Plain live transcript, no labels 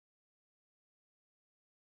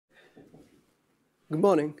Good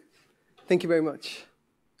morning. Thank you very much.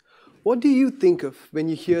 What do you think of when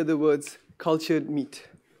you hear the words cultured meat?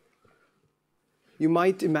 You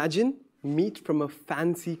might imagine meat from a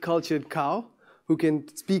fancy cultured cow who can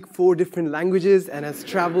speak 4 different languages and has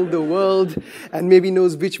traveled the world and maybe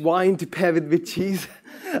knows which wine to pair with which cheese.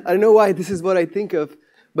 I don't know why this is what I think of,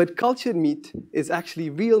 but cultured meat is actually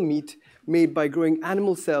real meat made by growing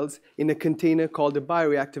animal cells in a container called a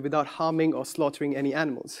bioreactor without harming or slaughtering any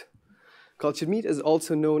animals. Cultured meat is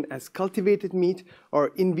also known as cultivated meat or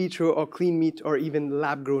in vitro or clean meat or even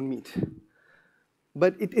lab-grown meat.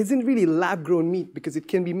 But it isn't really lab-grown meat because it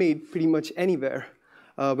can be made pretty much anywhere,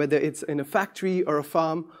 whether it's in a factory or a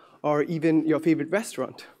farm or even your favorite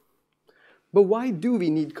restaurant. But why do we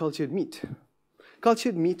need cultured meat?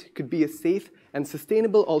 Cultured meat could be a safe and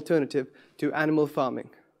sustainable alternative to animal farming.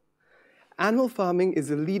 Animal farming is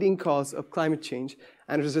a leading cause of climate change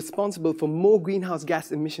and is responsible for more greenhouse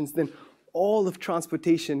gas emissions than all of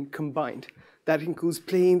transportation combined. That includes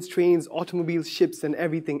planes, trains, automobiles, ships, and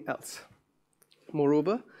everything else.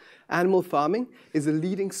 Moreover, animal farming is a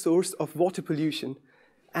leading source of water pollution,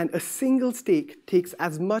 and a single steak takes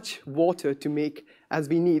as much water to make as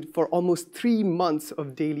we need for almost 3 months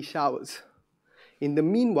of daily showers. In the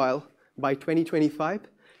meanwhile, by 2025,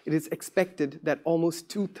 it is expected that almost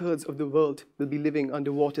 2/3 of the world will be living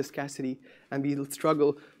under water scarcity, and we will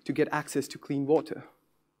struggle to get access to clean water.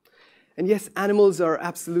 And yes, animals are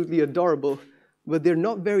absolutely adorable, but they're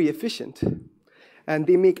not very efficient. And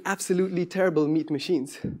they make absolutely terrible meat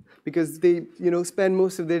machines because they spend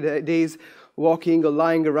most of their days walking or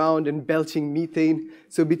lying around and belching methane.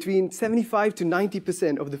 So between 75 to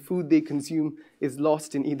 90% of the food they consume is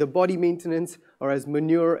lost in either body maintenance or as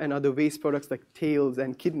manure and other waste products like tails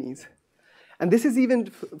and kidneys. And this is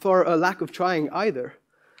even for a lack of trying either.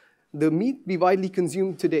 The meat we widely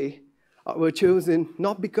consume today were chosen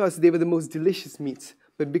not because they were the most delicious meats,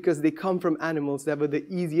 but because they come from animals that were the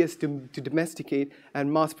easiest to domesticate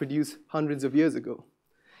and mass-produce hundreds of years ago.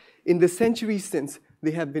 In the centuries since,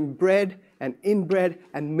 they have been bred and inbred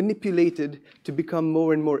and manipulated to become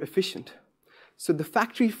more and more efficient. So the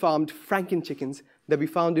factory-farmed Franken chickens that we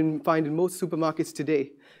find in most supermarkets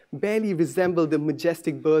today barely resemble the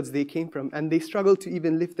majestic birds they came from, and they struggle to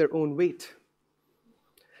even lift their own weight.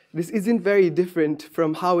 This isn't very different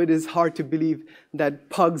from how it is hard to believe that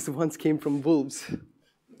pugs once came from wolves.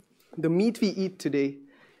 The meat we eat today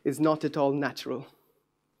is not at all natural.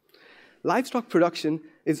 Livestock production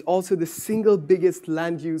is also the single biggest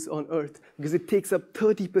land use on Earth because it takes up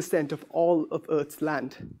 30% of all of Earth's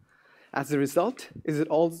land. As a result,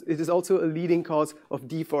 it is also a leading cause of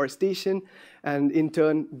deforestation and, in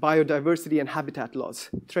turn, biodiversity and habitat loss,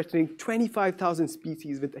 threatening 25,000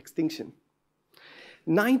 species with extinction.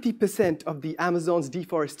 90% of the Amazon's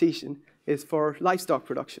deforestation is for livestock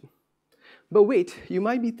production. But wait, you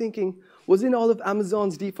might be thinking, wasn't all of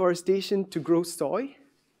Amazon's deforestation to grow soy?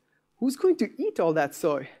 Who's going to eat all that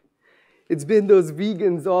soy? It's been those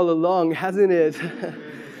vegans all along, hasn't it?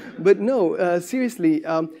 But no, seriously,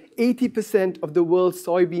 80% of the world's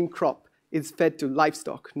soybean crop is fed to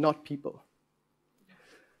livestock, not people.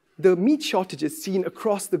 The meat shortages seen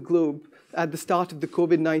across the globe at the start of the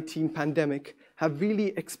COVID-19 pandemic have really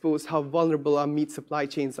exposed how vulnerable our meat supply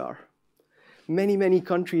chains are. Many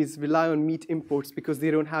countries rely on meat imports because they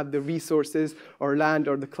don't have the resources or land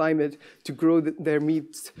or the climate to grow their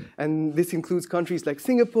meats. And this includes countries like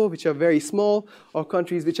Singapore, which are very small, or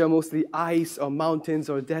countries which are mostly ice or mountains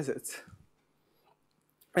or deserts.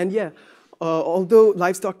 And yeah, although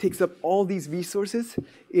livestock takes up all these resources,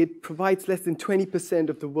 it provides less than 20%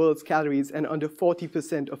 of the world's calories and under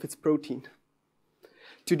 40% of its protein.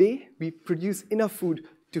 Today, we produce enough food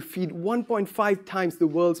to feed 1.5 times the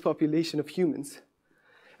world's population of humans.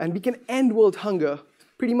 And we can end world hunger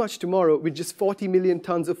pretty much tomorrow with just 40 million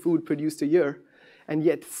tons of food produced a year, and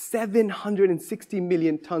yet 760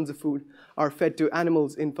 million tons of food are fed to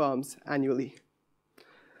animals in farms annually.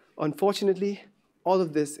 Unfortunately, all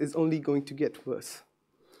of this is only going to get worse.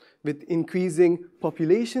 With increasing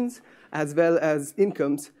populations as well as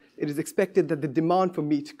incomes, it is expected that the demand for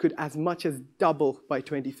meat could as much as double by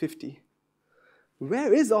 2050.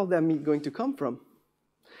 Where is all that meat going to come from?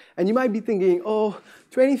 And you might be thinking, oh,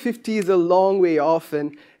 2050 is a long way off,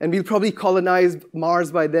 and we'll probably colonize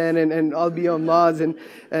Mars by then, and I'll be on Mars, and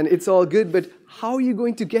it's all good, but how are you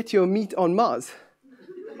going to get your meat on Mars?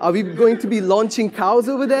 Are we going to be launching cows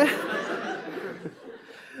over there?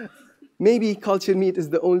 Maybe cultured meat is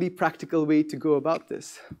the only practical way to go about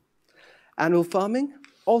this. Animal farming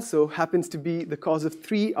also happens to be the cause of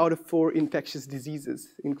 3 out of 4 infectious diseases,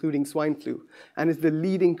 including swine flu, and is the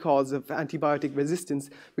leading cause of antibiotic resistance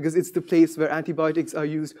because it's the place where antibiotics are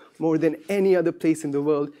used more than any other place in the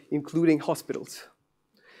world, including hospitals.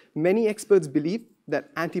 Many experts believe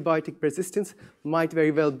that antibiotic resistance might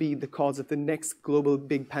very well be the cause of the next global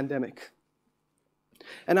big pandemic.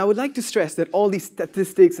 And I would like to stress that all these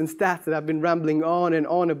statistics and stats that I've been rambling on and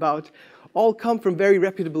on about all come from very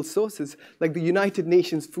reputable sources, like the United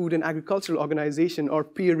Nations Food and Agricultural Organization or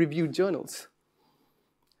peer-reviewed journals.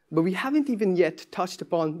 But we haven't even yet touched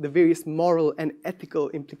upon the various moral and ethical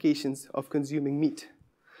implications of consuming meat.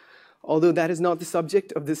 Although that is not the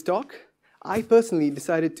subject of this talk, I personally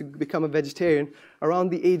decided to become a vegetarian around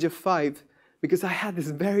the age of 5 because I had this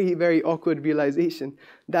very, very awkward realization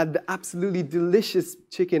that the absolutely delicious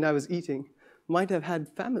chicken I was eating might have had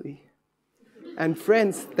family and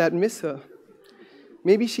friends that miss her.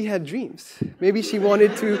 Maybe she had dreams. Maybe she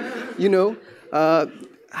wanted to,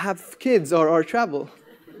 have kids or travel.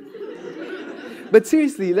 But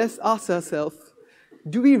seriously, let's ask ourselves,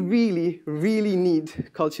 do we really, really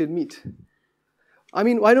need cultured meat? I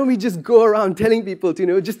mean, why don't we just go around telling people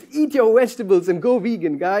to, just eat your vegetables and go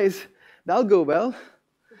vegan, guys? That'll go well.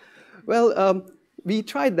 Well, we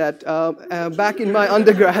tried that. Back in my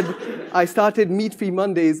undergrad, I started Meat-Free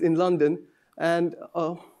Mondays in London. And,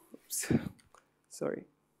 sorry.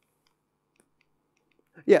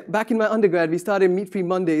 Yeah, back in my undergrad, we started Meat-Free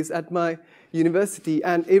Mondays at my university.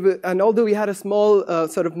 And although we had a small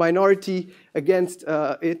sort of minority against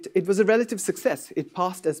it, it was a relative success. It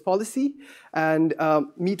passed as policy, and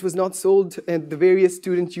meat was not sold at the various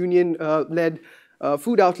student union-led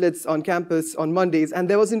food outlets on campus on Mondays. And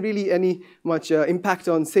there wasn't really any much impact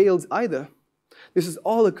on sales either. This was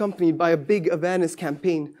all accompanied by a big awareness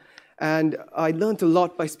campaign. And I learned a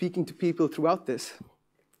lot by speaking to people throughout this.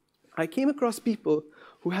 I came across people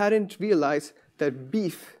who hadn't realized that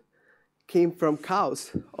beef came from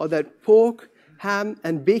cows, or that pork, ham,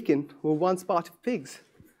 and bacon were once part of pigs.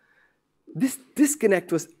 This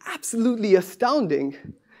disconnect was absolutely astounding.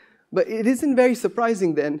 But it isn't very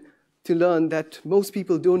surprising then to learn that most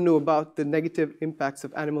people don't know about the negative impacts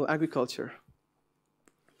of animal agriculture.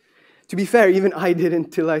 To be fair, even I didn't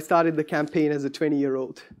until I started the campaign as a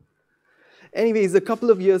 20-year-old. Anyways, a couple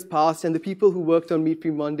of years passed, and the people who worked on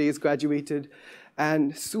Meat-Free Mondays graduated,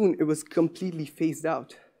 and soon it was completely phased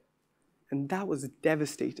out. And that was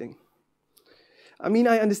devastating. I mean,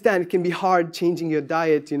 I understand it can be hard changing your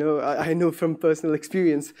diet, I know from personal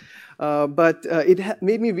experience, but it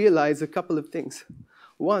made me realize a couple of things.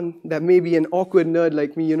 One, that maybe an awkward nerd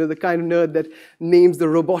like me, the kind of nerd that names the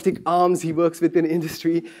robotic arms he works with in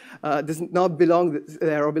industry, does not belong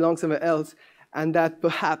there or belong somewhere else, and that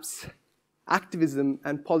perhaps activism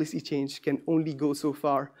and policy change can only go so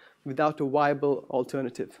far without a viable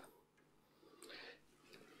alternative.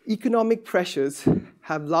 Economic pressures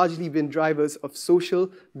have largely been drivers of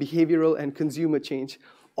social, behavioral, and consumer change,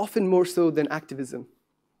 often more so than activism.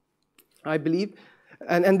 I believe,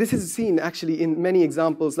 and this is seen actually in many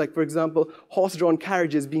examples, like, for example, horse-drawn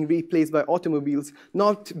carriages being replaced by automobiles,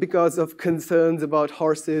 not because of concerns about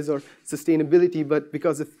horses or sustainability, but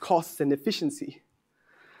because of costs and efficiency.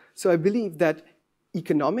 So I believe that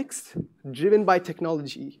economics, driven by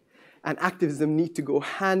technology, and activism need to go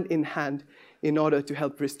hand in hand in order to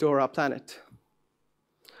help restore our planet.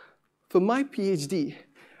 For my PhD,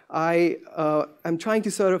 I am trying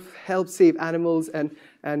to sort of help save animals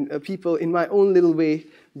and people in my own little way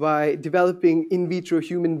by developing in vitro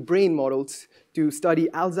human brain models to study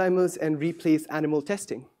Alzheimer's and replace animal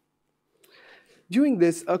testing. During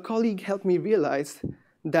this, a colleague helped me realize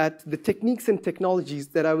that the techniques and technologies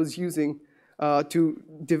that I was using to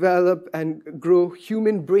develop and grow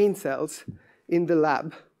human brain cells in the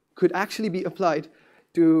lab could actually be applied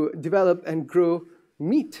to develop and grow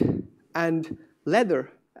meat and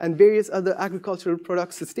leather and various other agricultural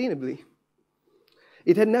products sustainably.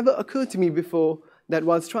 It had never occurred to me before that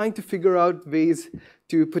whilst trying to figure out ways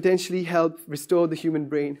to potentially help restore the human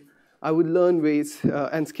brain, I would learn ways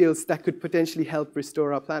and skills that could potentially help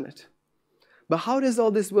restore our planet. But how does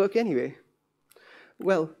all this work anyway?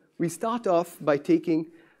 Well, we start off by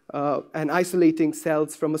taking and isolating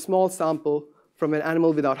cells from a small sample from an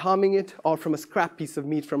animal without harming it, or from a scrap piece of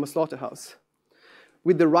meat from a slaughterhouse.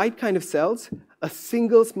 With the right kind of cells, a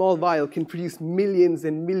single small vial can produce millions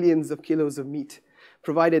and millions of kilos of meat,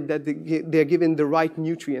 provided that they're given the right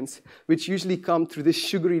nutrients, which usually come through this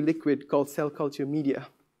sugary liquid called cell culture media,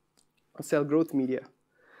 or cell growth media.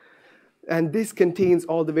 And this contains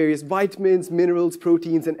all the various vitamins, minerals,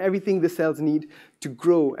 proteins, and everything the cells need to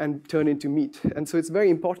grow and turn into meat. And so it's very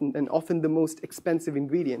important and often the most expensive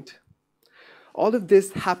ingredient. All of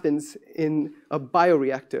this happens in a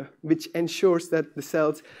bioreactor, which ensures that the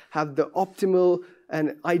cells have the optimal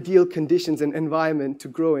and ideal conditions and environment to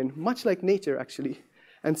grow in, much like nature, actually.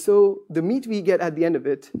 And so the meat we get at the end of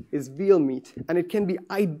it is real meat, and it can be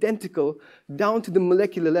identical down to the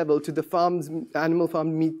molecular level to the animal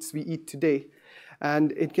farm meats we eat today.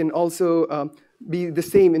 And it can also be the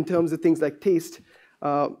same in terms of things like taste,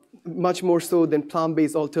 much more so than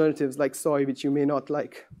plant-based alternatives like soy, which you may not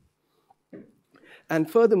like. And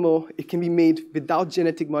furthermore, it can be made without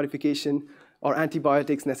genetic modification or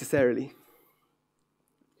antibiotics necessarily.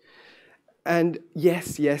 And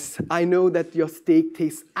yes, I know that your steak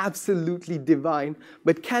tastes absolutely divine,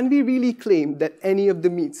 but can we really claim that any of the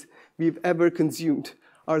meats we've ever consumed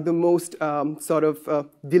are the most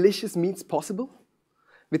delicious meats possible?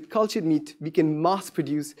 With cultured meat, we can mass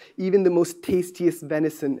produce even the most tastiest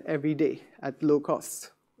venison every day at low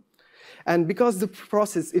costs. And because the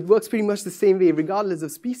process, it works pretty much the same way regardless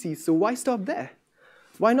of species, so why stop there?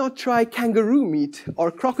 Why not try kangaroo meat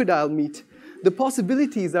or crocodile meat? The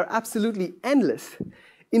possibilities are absolutely endless.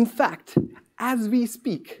 In fact, as we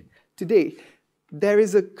speak today, there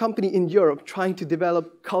is a company in Europe trying to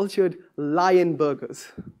develop cultured lion burgers.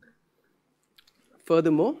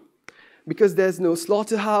 Furthermore, because there's no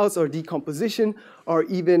slaughterhouse or decomposition or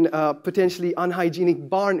even a potentially unhygienic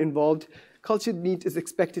barn involved, cultured meat is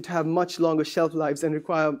expected to have much longer shelf lives and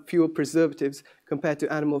require fewer preservatives compared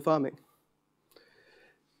to animal farming.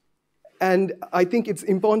 And I think it's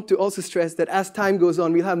important to also stress that as time goes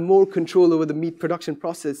on, we'll have more control over the meat production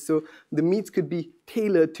process. So the meats could be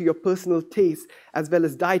tailored to your personal taste as well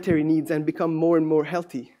as dietary needs and become more and more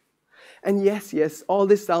healthy. And yes, all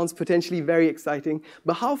this sounds potentially very exciting,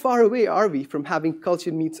 but how far away are we from having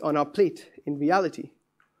cultured meats on our plate in reality?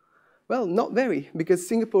 Well, not very, because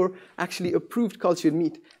Singapore actually approved cultured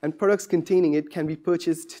meat, and products containing it can be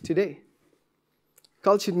purchased today.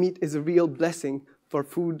 Cultured meat is a real blessing for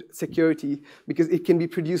food security because it can be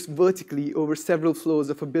produced vertically over several floors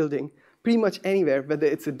of a building, pretty much anywhere, whether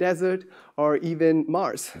it's a desert or even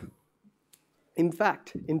Mars. In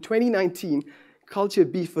fact, in 2019,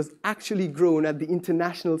 cultured beef was actually grown at the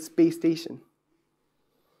International Space Station.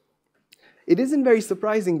 It isn't very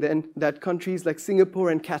surprising then that countries like Singapore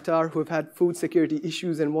and Qatar, who have had food security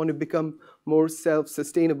issues and want to become more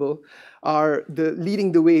self-sustainable, are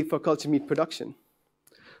leading the way for cultured meat production.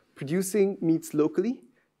 Producing meats locally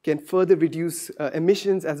can further reduce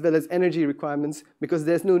emissions as well as energy requirements because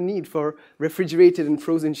there's no need for refrigerated and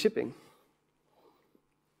frozen shipping.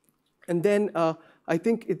 And then I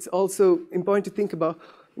think it's also important to think about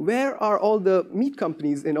where are all the meat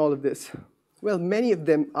companies in all of this? Well, many of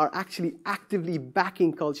them are actually actively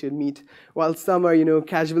backing cultured meat, while some are,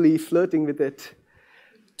 casually flirting with it.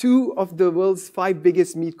 2 of the world's 5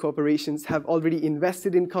 biggest meat corporations have already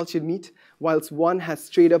invested in cultured meat, whilst one has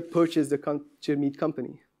straight up purchased a cultured meat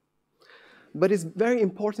company. But it's very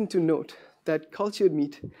important to note that cultured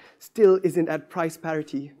meat still isn't at price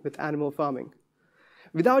parity with animal farming.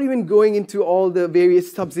 Without even going into all the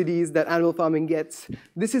various subsidies that animal farming gets,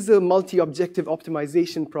 this is a multi-objective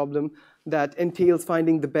optimization problem that entails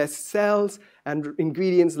finding the best cells and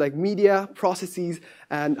ingredients like media, processes,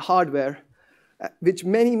 and hardware, which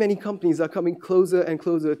many companies are coming closer and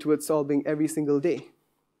closer towards solving every single day.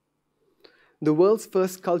 The world's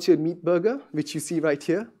first cultured meat burger, which you see right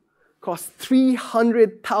here, costs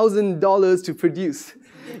 $300,000 to produce.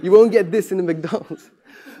 You won't get this in a McDonald's,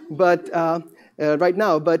 but right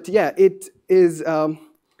now. But yeah, it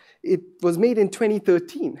was made in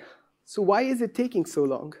 2013. So why is it taking so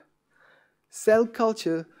long? Cell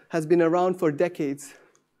culture has been around for decades,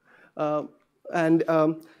 but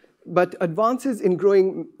advances in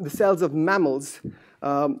growing the cells of mammals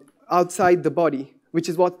outside the body, which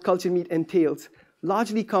is what cultured meat entails,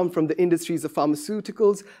 largely come from the industries of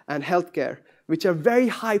pharmaceuticals and healthcare, which are very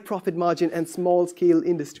high profit margin and small-scale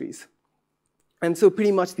industries. And so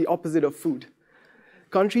pretty much the opposite of food.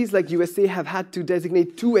 Countries like USA have had to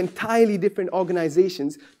designate 2 entirely different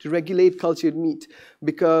organizations to regulate cultured meat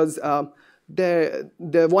because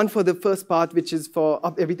the one for the first part, which is for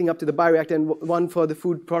everything up to the bioreactor, and one for the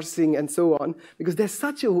food processing and so on, because there's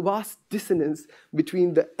such a vast dissonance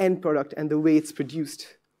between the end product and the way it's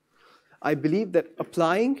produced. I believe that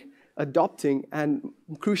applying, adopting, and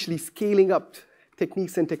crucially scaling up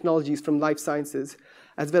techniques and technologies from life sciences,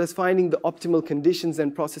 as well as finding the optimal conditions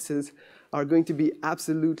and processes, are going to be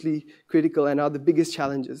absolutely critical and are the biggest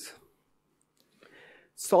challenges.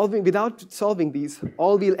 Without solving these,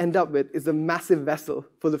 all we'll end up with is a massive vessel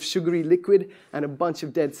full of sugary liquid and a bunch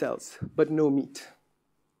of dead cells, but no meat.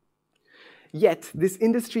 Yet, this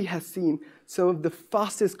industry has seen some of the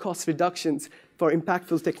fastest cost reductions for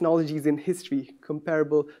impactful technologies in history,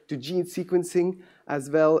 comparable to gene sequencing as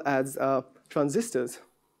well as transistors.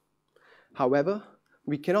 However,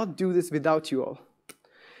 we cannot do this without you all.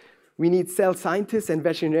 We need cell scientists and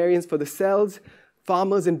veterinarians for the cells,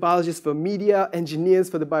 farmers and biologists for media, engineers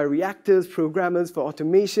for the bioreactors, programmers for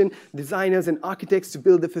automation, designers and architects to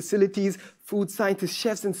build the facilities, food scientists,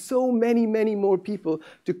 chefs, and so many, many more people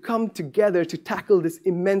to come together to tackle this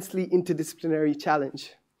immensely interdisciplinary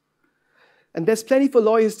challenge. And there's plenty for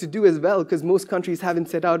lawyers to do as well, because most countries haven't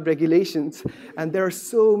set out regulations, and there are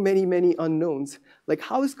so many, many unknowns. Like,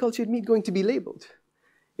 how is cultured meat going to be labeled?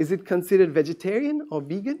 Is it considered vegetarian or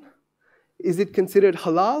vegan? Is it considered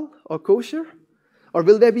halal or kosher? Or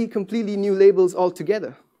will there be completely new labels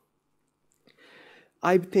altogether?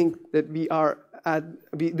 I think that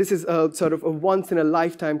this is a sort of a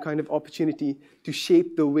once-in-a-lifetime kind of opportunity to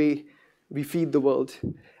shape the way we feed the world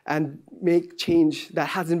and make change that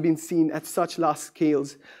hasn't been seen at such large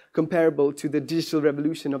scales comparable to the digital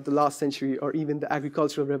revolution of the last century or even the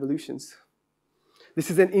agricultural revolutions. This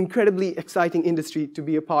is an incredibly exciting industry to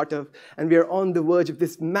be a part of, and we are on the verge of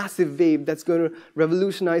this massive wave that's going to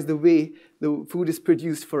revolutionize the way the food is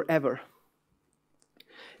produced forever.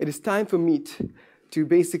 It is time for meat to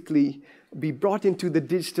basically be brought into the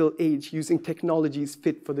digital age using technologies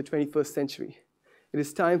fit for the 21st century. It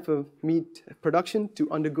is time for meat production to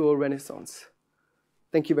undergo a renaissance.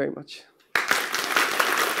 Thank you very much.